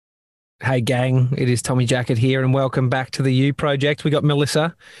Hey gang, it is Tommy Jacket here and welcome back to the U Project. We got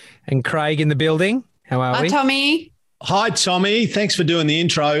Melissa and Craig in the building. How are Hi, we? Tommy. Hi, Tommy. Thanks for doing the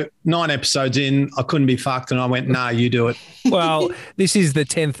intro. 9 episodes in, I couldn't be fucked, and I went, nah, you do it. Well, this is the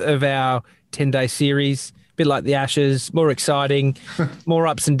 10th of our 10-day series. A bit like the Ashes, more exciting, more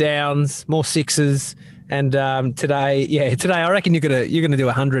ups and downs, more sixes. And today I reckon you're gonna do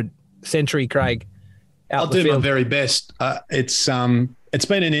 100 century, Craig. I'll do my very best. It's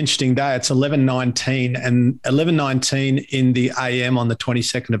been an interesting day. It's 11:19 and 11:19 in the AM on the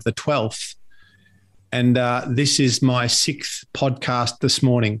 22nd of the 12th. And this is my 6th podcast this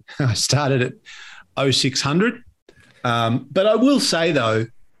morning. I started at 0600. But I will say, though,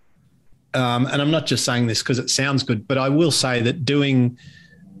 and I'm not just saying this because it sounds good, but I will say that doing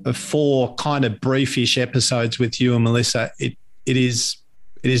 4 kind of briefish episodes with you and Melissa, it is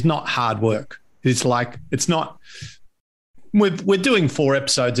not hard work. It's not. We're doing 4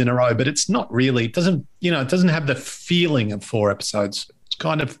 episodes in a row, but it's not really. It doesn't have the feeling of 4 episodes. It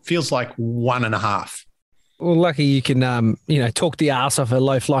kind of feels like 1.5. Well, lucky you can talk the arse off a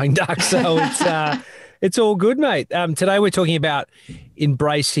low-flying duck, so it's all good, mate. Today we're talking about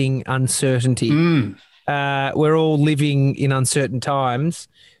embracing uncertainty. We're all living in uncertain times,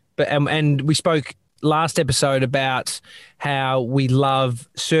 but and we spoke last episode about how we love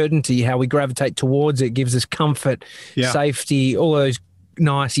certainty, how we gravitate towards it, gives us comfort, safety, all those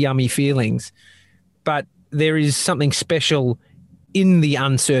nice, yummy feelings. But there is something special in the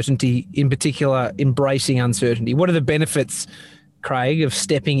uncertainty, in particular, embracing uncertainty. What are the benefits, Craig, of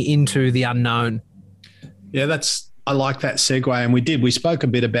stepping into the unknown? Yeah, I like that segue. And we spoke a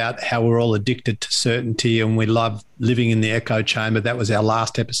bit about how we're all addicted to certainty and we love living in the echo chamber. That was our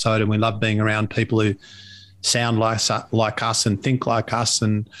last episode. And we love being around people who sound like us and think like us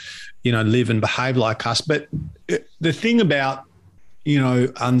and, live and behave like us. But the thing about,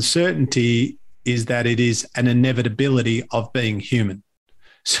 uncertainty is that it is an inevitability of being human.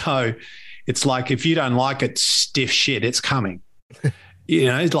 So it's like, if you don't like it, stiff shit, it's coming.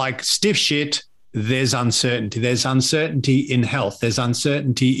 It's like stiff shit. There's uncertainty. There's uncertainty in health. There's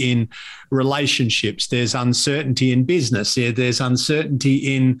uncertainty in relationships. There's uncertainty in business. There's uncertainty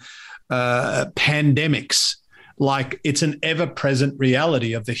in pandemics. Like, it's an ever-present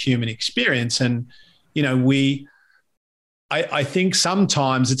reality of the human experience. And, I think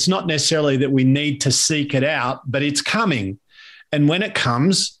sometimes it's not necessarily that we need to seek it out, but it's coming. And when it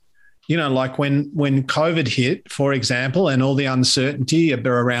comes, like when COVID hit, for example, and all the uncertainty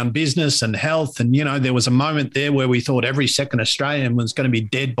around business and health, and, there was a moment there where we thought every second Australian was going to be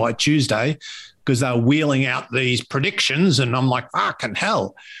dead by Tuesday because they were wheeling out these predictions. And I'm like, fucking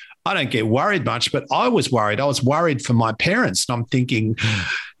hell, I don't get worried much, but I was worried. I was worried for my parents. And I'm thinking,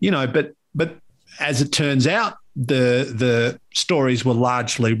 but as it turns out, the stories were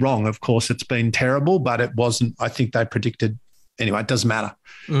largely wrong. Of course, it's been terrible, but it wasn't. I think they predicted. Anyway, it doesn't matter.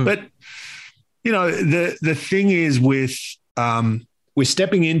 But, the thing is with we're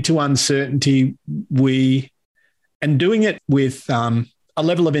stepping into uncertainty, and doing it with a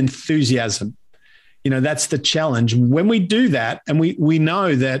level of enthusiasm. That's the challenge. When we do that, and we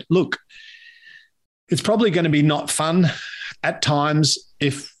know that, look, it's probably going to be not fun at times,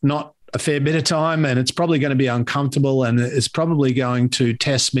 if not a fair bit of time, and it's probably going to be uncomfortable, and it's probably going to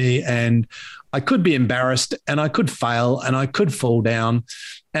test me, and I could be embarrassed, and I could fail, and I could fall down,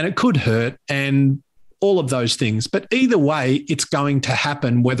 and it could hurt, and all of those things. But either way, it's going to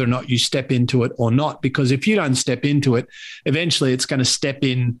happen whether or not you step into it or not, because if you don't step into it, eventually it's going to step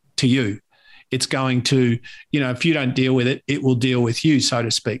in to you. It's going to, if you don't deal with it, it will deal with you, so to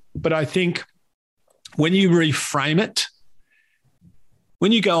speak. But I think when you reframe it,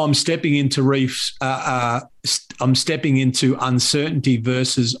 when you go, I'm stepping into I'm stepping into uncertainty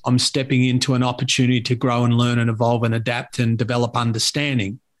versus I'm stepping into an opportunity to grow and learn and evolve and adapt and develop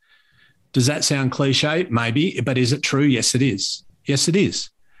understanding. Does that sound cliche? Maybe, but is it true? Yes, it is. Yes, it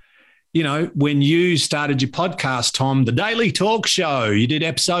is. When you started your podcast, Tom, the Daily Talk Show, you did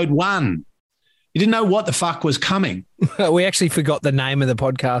episode 1. You didn't know what the fuck was coming. We actually forgot the name of the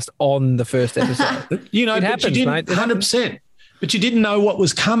podcast on the first episode. It happens, you mate. 100%. But you didn't know what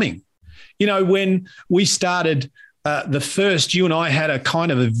was coming. When we started the first, you and I had a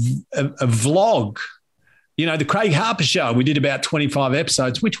kind of a vlog, the Craig Harper show. We did about 25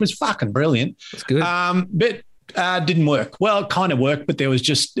 episodes, which was fucking brilliant. That's good. But didn't work. Well, it kind of worked, but it was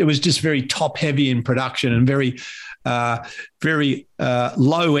just very top heavy in production and very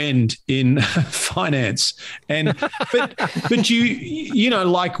low end in finance. And but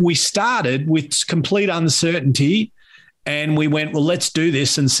like we started with complete uncertainty. And we went, well, let's do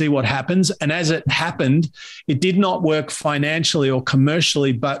this and see what happens. And as it happened, it did not work financially or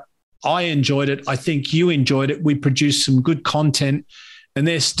commercially, but I enjoyed it. I think you enjoyed it. We produced some good content, and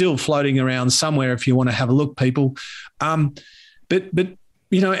they're still floating around somewhere if you want to have a look, people. But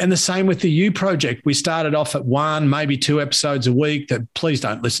and the same with the U Project. We started off at 1, maybe 2 episodes a week. That please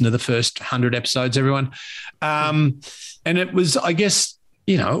don't listen to the first 100 episodes, everyone. And it was, I guess,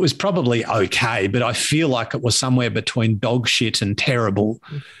 it was probably okay, but I feel like it was somewhere between dog shit and terrible.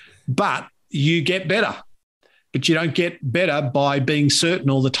 But you get better. But you don't get better by being certain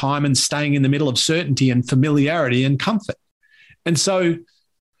all the time and staying in the middle of certainty and familiarity and comfort. And so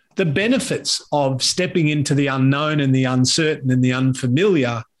the benefits of stepping into the unknown and the uncertain and the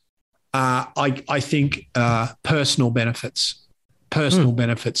unfamiliar are, I think, personal benefits.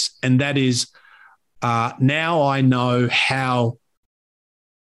 And that is now I know how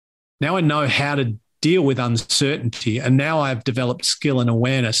to deal with uncertainty, and now I've developed skill and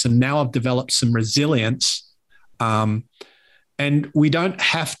awareness, and now I've developed some resilience. And we don't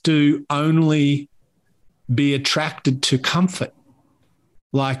have to only be attracted to comfort.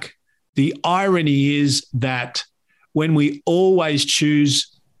 Like, the irony is that when we always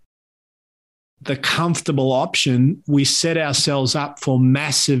choose the comfortable option, we set ourselves up for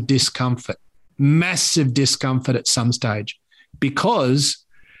massive discomfort at some stage. Because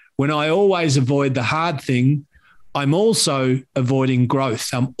when I always avoid the hard thing, I'm also avoiding growth.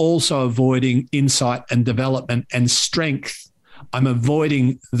 I'm also avoiding insight and development and strength. I'm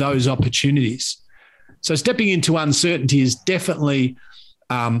avoiding those opportunities. So stepping into uncertainty is definitely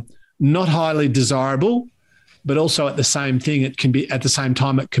not highly desirable, but also at the same time, it can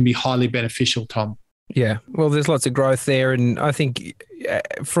be highly beneficial, Tom. Yeah. Well, there's lots of growth there. And I think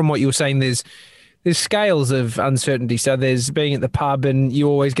from what you were saying, there's scales of uncertainty. So there's being at the pub and you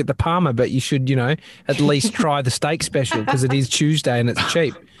always get the Palmer, but you should, at least try the steak special because it is Tuesday and it's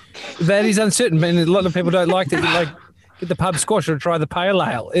cheap. That is uncertain. And a lot of people don't like that. Like, get the pub squash or try the pale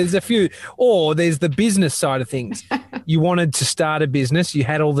ale. There's a few. Or there's the business side of things. You wanted to start a business. You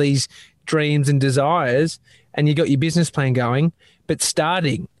had all these dreams and desires and you got your business plan going, but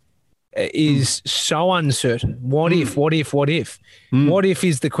starting is so uncertain. What if? What if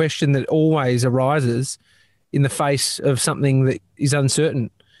is the question that always arises in the face of something that is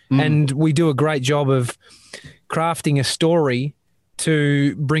uncertain. And we do a great job of crafting a story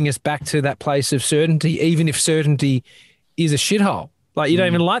to bring us back to that place of certainty, even if certainty is a shithole. Like, you don't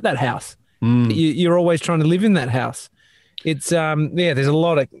even like that house. You're always trying to live in that house. It's, there's a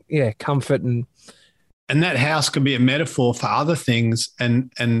lot of, comfort. And that house can be a metaphor for other things.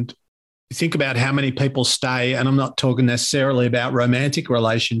 And think about how many people stay, and I'm not talking necessarily about romantic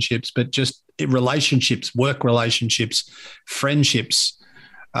relationships, but just relationships, work relationships, friendships,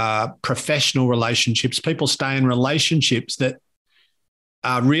 professional relationships. People stay in relationships that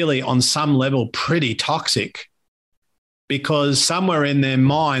are really on some level pretty toxic because somewhere in their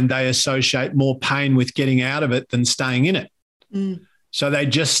mind they associate more pain with getting out of it than staying in it. So they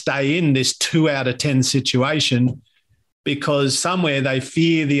just stay in this 2 out of 10 situation because somewhere they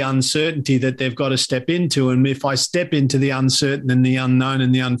fear the uncertainty that they've got to step into. And if I step into the uncertain and the unknown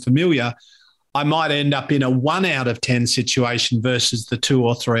and the unfamiliar, I might end up in a 1 out of 10 situation versus the 2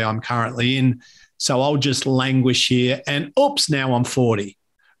 or 3 I'm currently in. So I'll just languish here and oops, now I'm 40,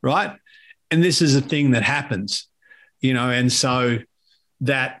 right? And this is a thing that happens, and so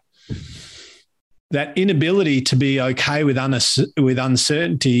that inability to be okay with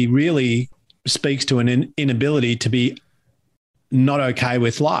uncertainty really speaks to an inability to be not okay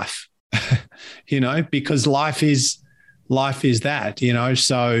with life, because life is that,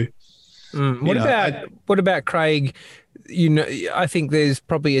 so. What about Craig? I think there's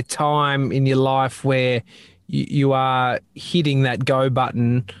probably a time in your life where you are hitting that go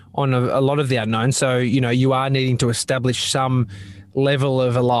button on a lot of the unknown. So, you are needing to establish some level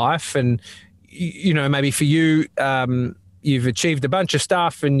of a life. And, maybe for you, you've achieved a bunch of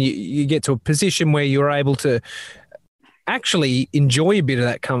stuff and you get to a position where you're able to actually enjoy a bit of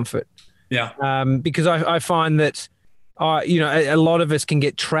that comfort. Yeah. Because I find that, a lot of us can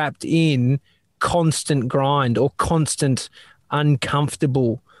get trapped in constant grind or constant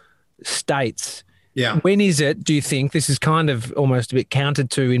uncomfortable states. Yeah. When is it, do you think, this is kind of almost a bit counter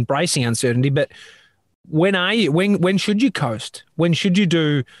to embracing uncertainty, but when should you coast? When should you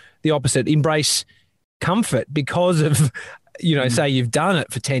do the opposite, embrace comfort because of, say you've done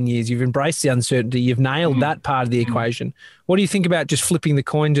it for 10 years, you've embraced the uncertainty, you've nailed that part of the equation. What do you think about just flipping the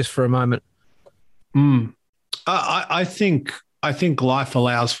coin just for a moment? I think life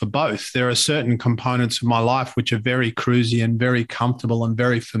allows for both. There are certain components of my life which are very cruisy and very comfortable and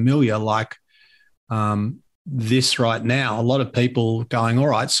very familiar, like this right now, a lot of people going, all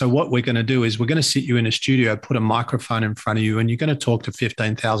right, so what we're going to do is we're going to sit you in a studio, put a microphone in front of you, and you're going to talk to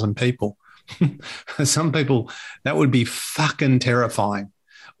 15,000 people. Some people, that would be fucking terrifying,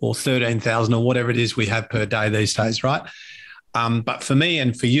 or 13,000 or whatever it is we have per day these days, right? But for me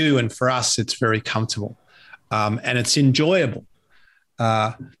and for you and for us, it's very comfortable and it's enjoyable.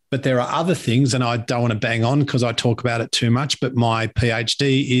 But there are other things, and I don't want to bang on because I talk about it too much, but my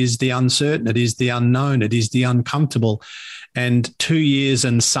PhD is the uncertain, it is the unknown, it is the uncomfortable. And 2 years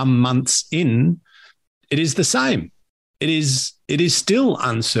and some months in, it is the same. It is still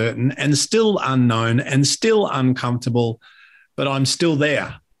uncertain and still unknown and still uncomfortable, but I'm still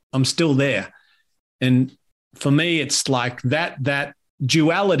there. I'm still there. And for me, it's like that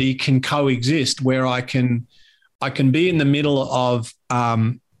duality can coexist, where I can be in the middle of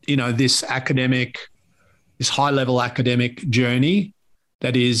this high-level academic journey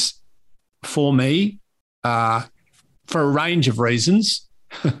that is, for me, for a range of reasons,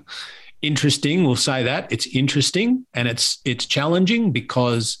 interesting. We'll say that it's interesting and it's challenging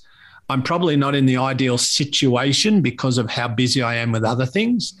because I'm probably not in the ideal situation because of how busy I am with other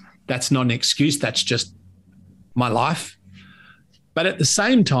things. That's not an excuse. That's just my life. But at the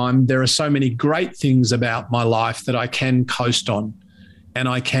same time, there are so many great things about my life that I can coast on, and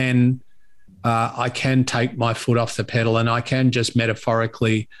I can take my foot off the pedal, and I can just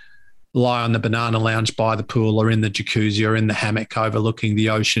metaphorically lie on the banana lounge by the pool or in the jacuzzi or in the hammock overlooking the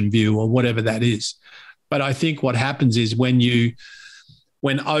ocean view or whatever that is. But I think what happens is when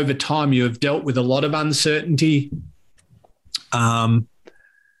over time you have dealt with a lot of uncertainty,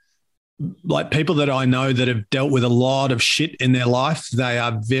 like people that I know that have dealt with a lot of shit in their life, they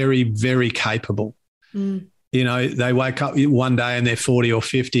are very, very capable. Mm. You know, they wake up one day and they're 40 or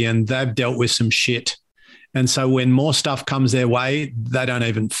 50 and they've dealt with some shit. And so when more stuff comes their way, they don't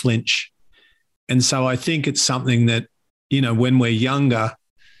even flinch. And so I think it's something that, when we're younger,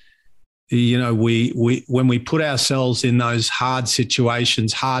 when we put ourselves in those hard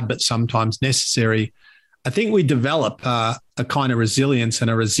situations, hard but sometimes necessary, I think we develop a kind of resilience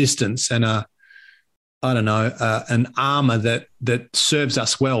and a resistance and an armor that serves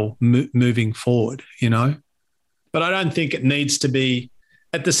us well moving forward, But I don't think it needs to be,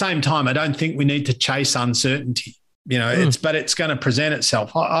 at the same time, I don't think we need to chase uncertainty, but it's going to present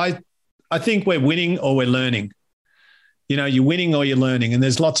itself. I think we're winning or we're learning. You're winning or you're learning. And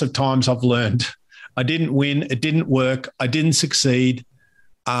there's lots of times I've learned I didn't win. It didn't work. I didn't succeed.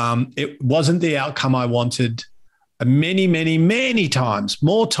 It wasn't the outcome I wanted many, many, many times,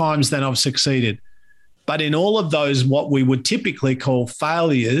 more times than I've succeeded. But in all of those, what we would typically call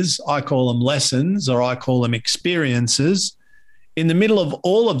failures, I call them lessons or I call them experiences. In the middle of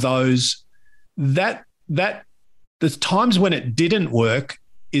all of those, that the times when it didn't work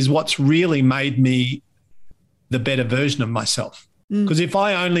is what's really made me the better version of myself. Because if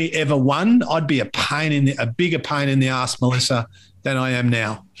I only ever won, I'd be a bigger pain in the ass, Melissa, than I am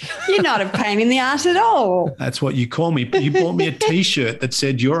now. You're not a pain in the ass at all. That's what you call me. You bought me a T-shirt that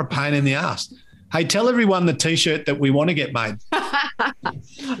said you're a pain in the ass. Hey, tell everyone the T-shirt that we want to get made.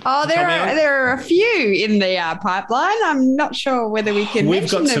 There are a few in the pipeline. I'm not sure whether we can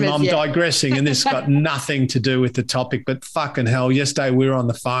mention them. I'm digressing, and this got nothing to do with the topic, but fucking hell, yesterday we were on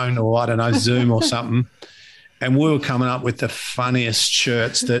the phone or, I don't know, Zoom or something, and we were coming up with the funniest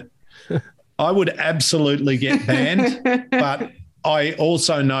shirts that I would absolutely get banned, but I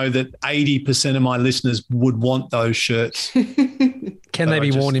also know that 80% of my listeners would want those shirts. Can they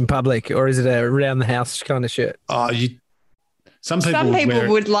be worn in public, or is it a around the house kind of shirt? Some people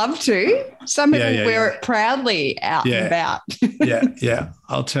would love to. Some people wear it proudly out and about. Yeah.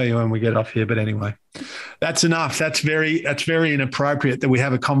 I'll tell you when we get off here. But anyway, that's enough. That's very inappropriate that we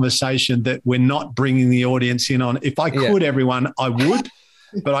have a conversation that we're not bringing the audience in on. If I could, everyone, I would.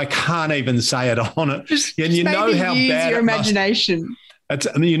 But I can't even say it on it. And you know how bad your imagination.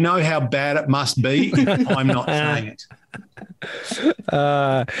 You know how bad it must be. I'm not saying it.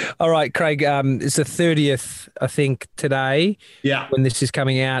 All right, Craig. It's the 30th, I think, today. Yeah. When this is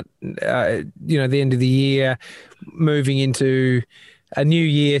coming out, the end of the year, moving into a new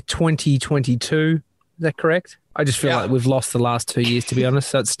year, 2022. Is that correct? I just feel like we've lost the last 2 years, to be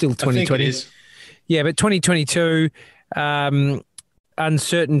honest. So it's still 2020. I think it is. Yeah, but 2022.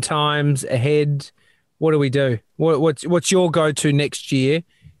 Uncertain times ahead. What do we do? What's your go-to next year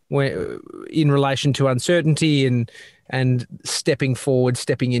in relation to uncertainty and stepping forward,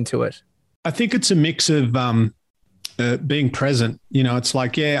 stepping into it? I think it's a mix of being present. It's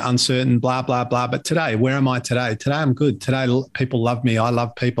like, uncertain, blah, blah, blah. But today, where am I today? Today, I'm good. Today, people love me. I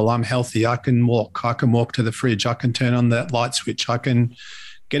love people. I'm healthy. I can walk to the fridge. I can turn on that light switch. I can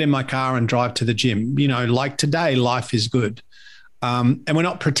get in my car and drive to the gym. You know, like today, life is good. And we're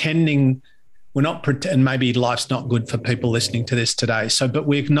not pretending, and maybe life's not good for people listening to this today. But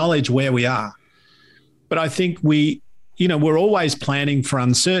we acknowledge where we are. But I think we're always planning for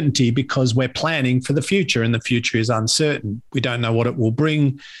uncertainty because we're planning for the future, and the future is uncertain. We don't know what it will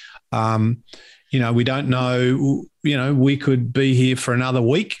bring. We don't know, we could be here for another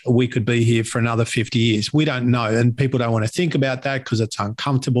week, or we could be here for another 50 years. We don't know. And people don't want to think about that because it's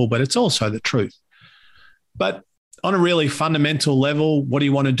uncomfortable, but it's also the truth. But on a really fundamental level, what do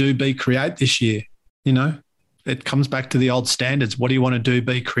you want to do, be, create this year? You know, it comes back to the old standards. What do you want to do,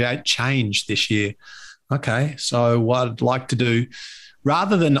 be, create, change this year? Okay, so what I'd like to do,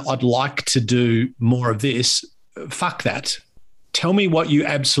 rather than I'd like to do more of this, fuck that. Tell me what you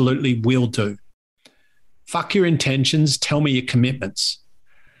absolutely will do. Fuck your intentions. Tell me your commitments.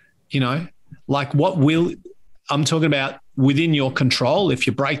 Like I'm talking about within your control. If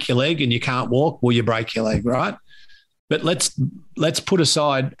you break your leg and you can't walk, well, you break your leg, right? But let's put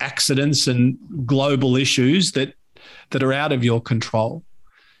aside accidents and global issues that are out of your control.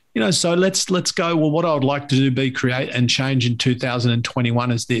 So let's go, well, what I would like to do, be, create, and change in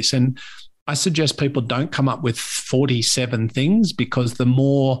 2021 is this. And I suggest people don't come up with 47 things, because the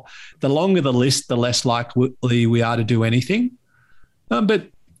longer the list, the less likely we are to do anything. But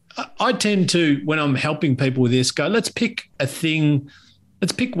I tend to, when I'm helping people with this, go, let's pick a thing.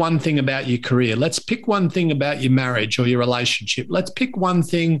 Let's pick one thing about your career. Let's pick one thing about your marriage or your relationship. Let's pick one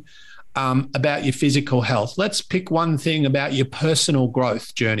thing about your physical health. Let's pick one thing about your personal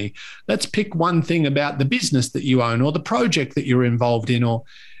growth journey. Let's pick one thing about the business that you own or the project that you're involved in,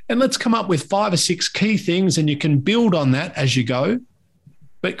 and let's come up with 5 or 6 key things, and you can build on that as you go,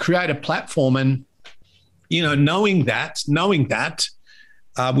 but create a platform. And, knowing that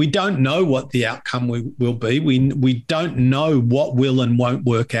we don't know what the outcome will be. We don't know what will and won't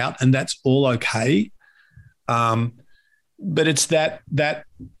work out, and that's all okay. But it's that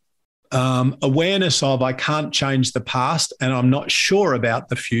awareness of, I can't change the past and I'm not sure about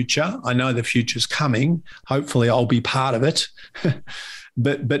the future. I know the future's coming. Hopefully I'll be part of it.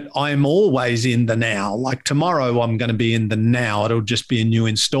 But I'm always in the now. Like tomorrow I'm going to be in the now. It'll just be a new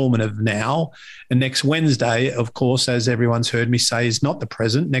installment of now. And next Wednesday, of course, as everyone's heard me say, is not the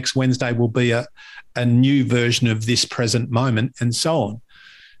present. Next Wednesday will be a new version of this present moment, and so on.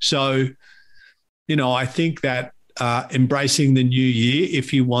 So, I think that embracing the new year,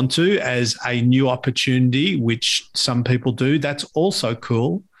 if you want to, as a new opportunity, which some people do, that's also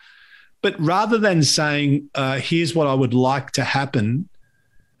cool. But rather than saying, here's what I would like to happen,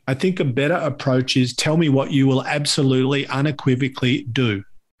 I think a better approach is tell me what you will absolutely, unequivocally do.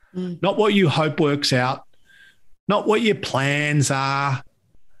 Not what you hope works out, not what your plans are,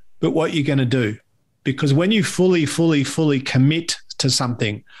 but what you're going to do. Because when you fully commit to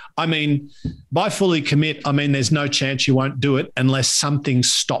something, I mean, by fully commit, I mean there's no chance you won't do it unless something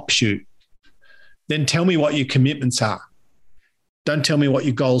stops you. Then tell me what your commitments are. Don't tell me what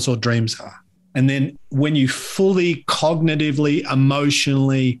your goals or dreams are. And then when you fully cognitively,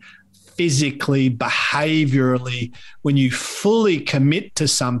 emotionally, physically, behaviorally, when you fully commit to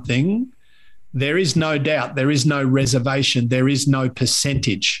something, there is no doubt, there is no reservation, there is no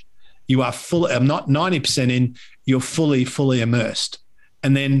percentage. You are I'm not 90% in, you're fully immersed.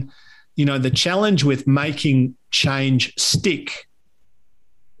 And then, the challenge with making change stick,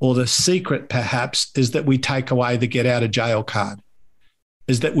 or the secret perhaps, is that we take away the get out of jail card,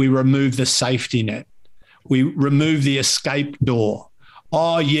 is that we remove the safety net. We remove the escape door.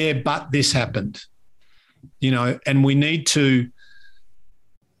 Oh yeah, but this happened, and we need to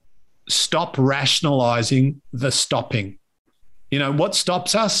stop rationalizing the stopping. What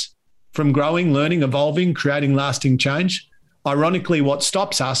stops us from growing, learning, evolving, creating lasting change? Ironically, what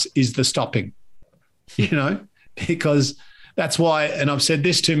stops us is the stopping, because that's why, and I've said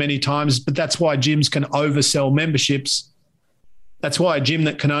this too many times, but that's why gyms can oversell memberships. That's why a gym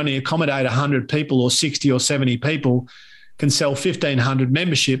that can only accommodate 100 people or 60 or 70 people can sell 1,500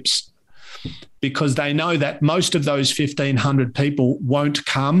 memberships, because they know that most of those 1,500 people won't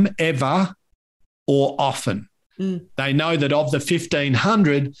come ever or often. They know that of the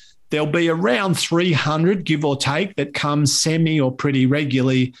 1,500, there'll be around 300, give or take, that come semi or pretty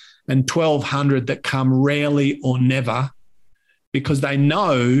regularly, and 1,200 that come rarely or never, because they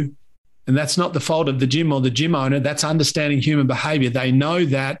know, and that's not the fault of the gym or the gym owner, that's understanding human behavior. They know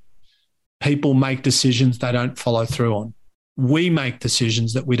that people make decisions they don't follow through on. We make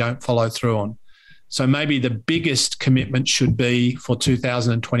decisions that we don't follow through on. So maybe the biggest commitment should be for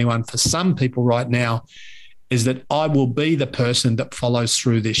 2021 for some people right now is that I will be the person that follows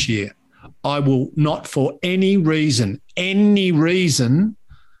through this year. I will not, for any reason,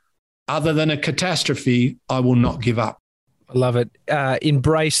 other than a catastrophe, I will not give up. I love it.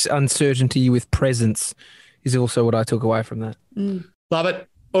 Embrace uncertainty with presence is also what I took away from that. Love it.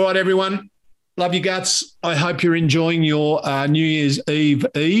 All right, everyone. Love you guts. I hope you're enjoying your New Year's Eve.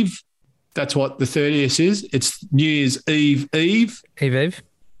 That's what the 30th is. It's New Year's Eve. Eve.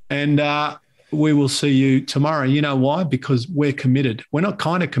 And we will see you tomorrow. You know why? Because we're committed. We're not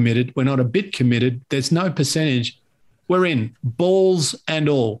kind of committed. We're not a bit committed. There's no percentage. We're in, balls and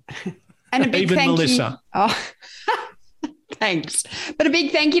all. And a big even thank Melissa. You. Oh, thanks. But a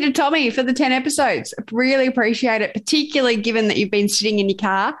big thank you to Tommy for the 10 episodes. I really appreciate it, particularly given that you've been sitting in your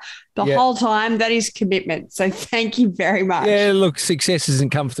car the whole time. That is commitment. So thank you very much. Yeah, look, success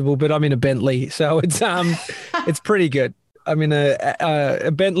isn't comfortable, but I'm in a Bentley, so it's it's pretty good. I'm in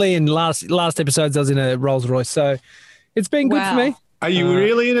a Bentley, and last episodes I was in a Rolls Royce, so it's been good for me. Are you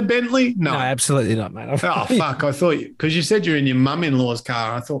really in a Bentley? No, absolutely not, mate. Oh, fuck. I thought, because you said you're in your mum-in-law's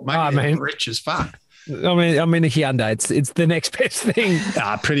car. I thought, maybe you're rich as fuck. I'm in a Hyundai. It's the next best thing.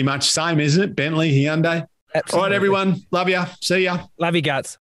 Pretty much same, isn't it? Bentley, Hyundai. Absolutely. All right, everyone. Love ya. See ya. Love you,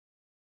 guts.